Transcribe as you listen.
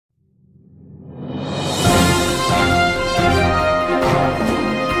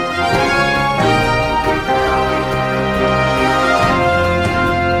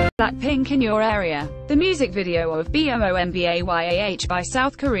BLACKPINK in your area. The music video of BOOMBAYAH by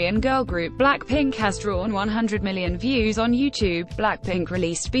South Korean girl group BLACKPINK has drawn 100 million views on YouTube. BLACKPINK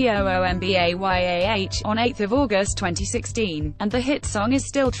released BOOMBAYAH on 8th of August 2016, and the hit song is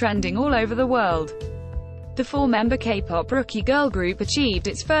still trending all over the world. The four-member K-pop rookie girl group achieved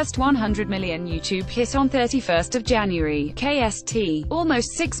its first 100 million YouTube hit on 31st of January, KST,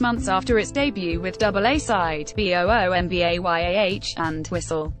 almost 6 months after its debut with double A-side, BOOMBAYAH, and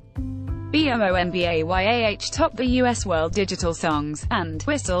Whistle. BOOMBAYAH topped the US World Digital Songs, and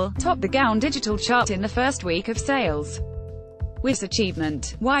Whistle topped the Gaon Digital chart in the first week of sales. With this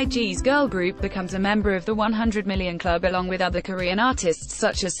achievement, YG's girl group becomes a member of the 100 Million Club along with other Korean artists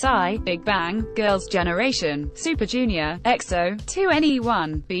such as Psy, Big Bang, Girls' Generation, Super Junior, EXO,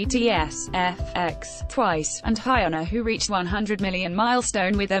 2NE1, BTS, FX, Twice, and Hyuna, who reached 100 million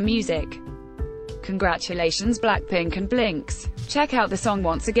milestone with their music. Congratulations BLACKPINK and Blinks. Check out the song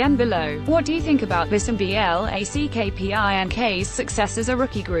once again below. What do you think about this and BLACKPINK's success as a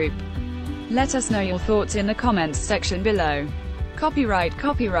rookie group? Let us know your thoughts in the comments section below. Copyright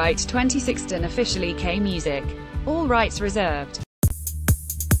 2016 officially K Music. All rights reserved.